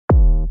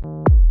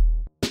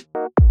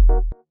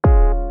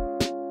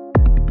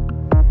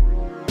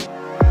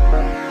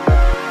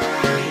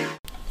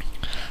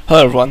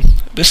Hello everyone,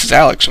 this is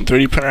Alex from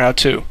 3D Printer How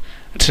To,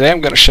 and today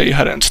I'm going to show you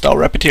how to install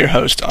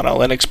RepetierHost on a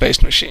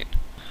Linux-based machine.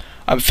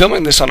 I'm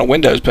filming this on a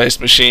Windows-based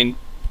machine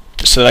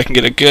so that I can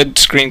get a good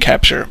screen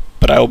capture,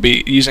 but I will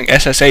be using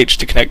SSH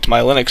to connect to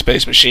my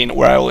Linux-based machine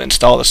where I will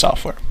install the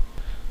software.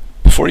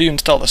 Before you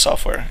install the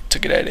software, it's a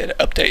good idea to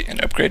update and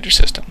upgrade your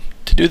system.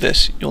 To do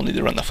this, you'll need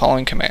to run the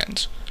following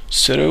commands: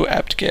 sudo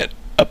apt-get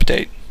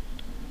update,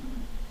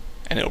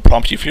 and it will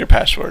prompt you for your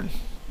password.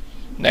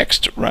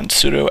 Next, run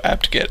sudo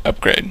apt-get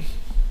upgrade.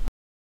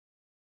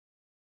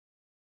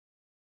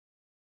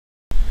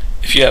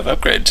 If you have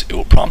upgrades, it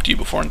will prompt you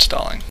before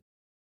installing.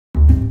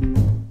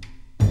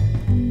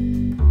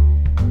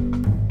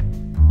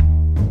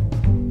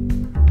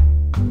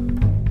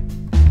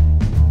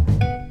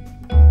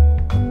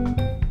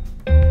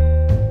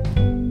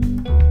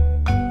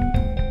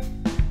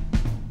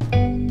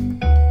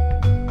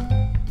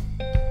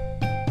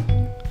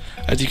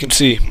 As you can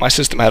see, my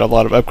system had a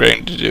lot of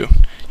upgrading to do.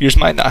 Yours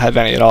might not have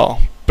any at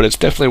all, but it's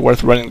definitely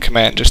worth running the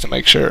command just to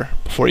make sure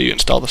before you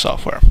install the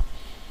software.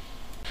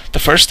 The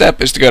first step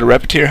is to go to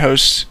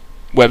RepetierHost's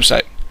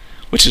website,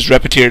 which is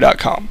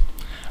repetier.com.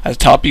 At the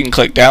top you can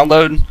click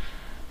download, and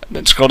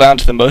then scroll down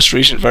to the most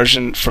recent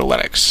version for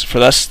Linux. For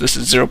us, this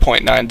is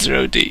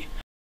 0.90D.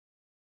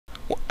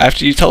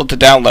 After you tell it to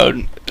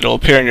download, it will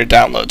appear in your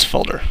downloads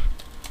folder.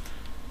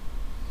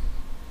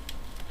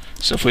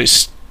 So if we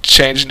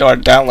change into our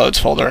downloads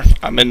folder,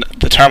 I'm in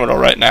the terminal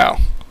right now.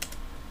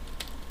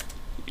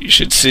 You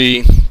should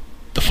see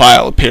the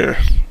file appear.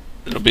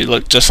 It'll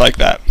look just like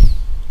that.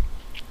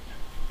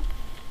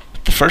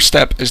 The first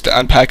step is to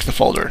unpack the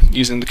folder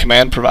using the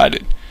command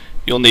provided.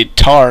 You'll need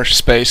tar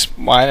space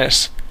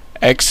minus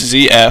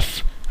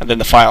xzf and then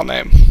the file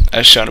name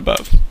as shown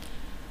above.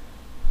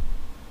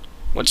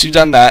 Once you've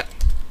done that,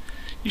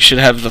 you should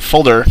have the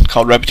folder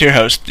called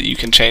RepetierHost that you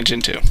can change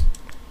into,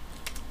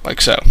 like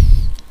so.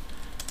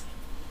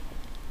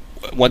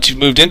 Once you've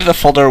moved into the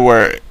folder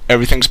where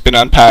everything's been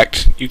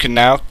unpacked, you can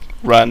now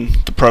run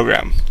the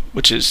program,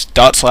 which is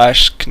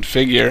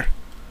 /configureFirst.sh.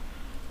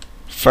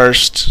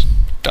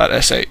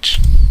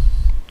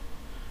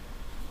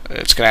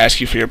 It's going to ask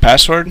you for your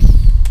password.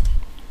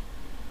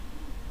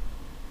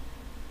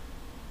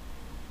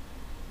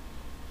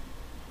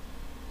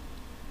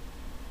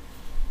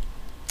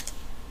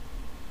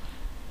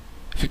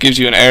 If it gives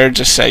you an error,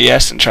 just say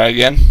yes and try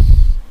again.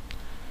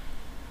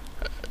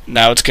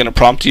 Now it's going to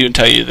prompt you and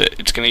tell you that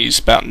it's going to use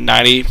about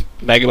 90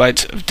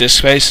 megabytes of disk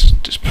space.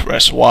 Just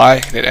press Y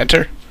and hit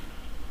enter.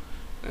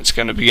 It's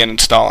going to begin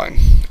installing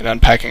and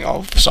unpacking all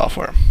of the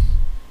software.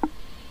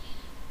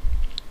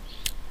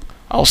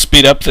 I'll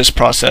speed up this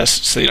process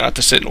so you don't have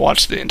to sit and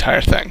watch the entire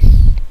thing,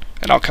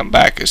 and I'll come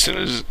back as soon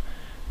as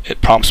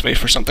it prompts me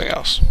for something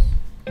else.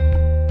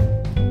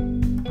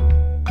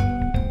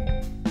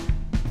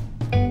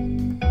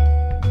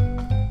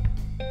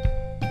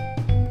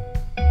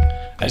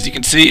 As you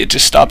can see, it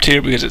just stopped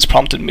here because it's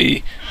prompted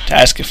me to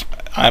ask if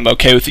I'm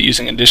okay with it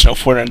using an additional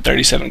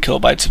 437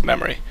 kilobytes of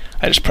memory.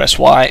 I just press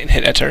Y and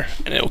hit enter,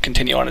 and it will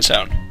continue on its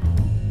own.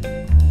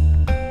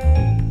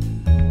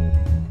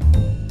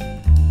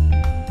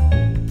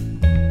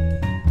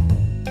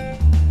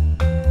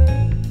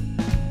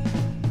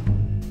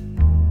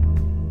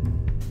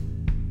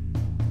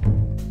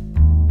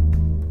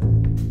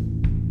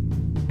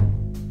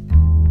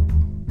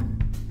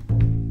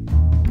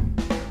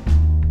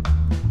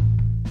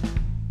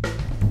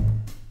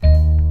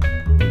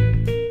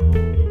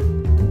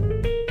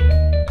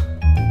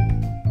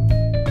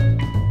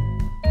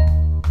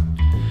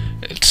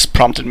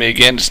 Prompted me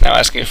again. It's now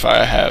asking if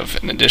I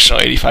have an additional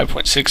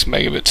 85.6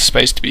 megabits of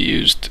space to be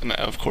used, and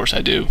of course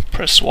I do.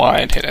 Press Y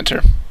and hit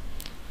enter.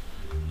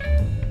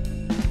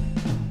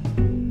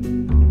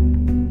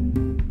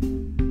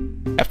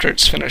 After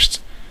it's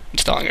finished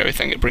installing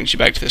everything, it brings you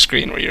back to the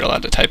screen where you're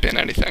allowed to type in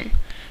anything.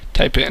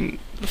 Type in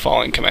the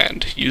following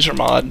command: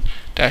 usermod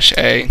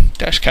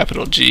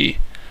 -a-G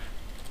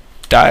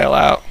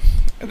dialout,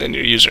 and then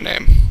your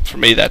username. For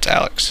me, that's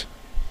Alex.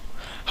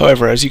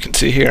 However, as you can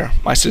see here,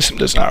 my system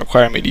does not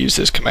require me to use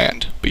this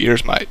command, but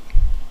yours might.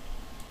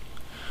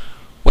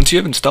 Once you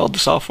have installed the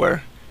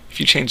software, if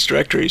you change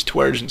directories to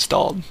where it's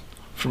installed,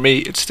 for me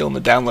it's still in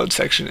the download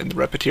section in the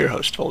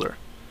RepetierHost folder.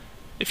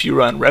 If you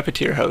run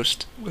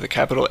RepetierHost with a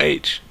capital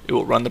H, it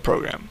will run the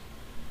program.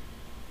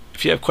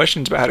 If you have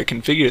questions about how to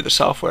configure the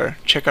software,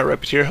 check our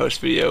RepetierHost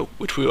video,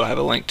 which we will have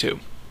a link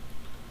to.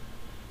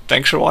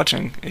 Thanks for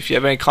watching. If you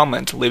have any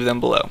comments, leave them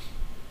below.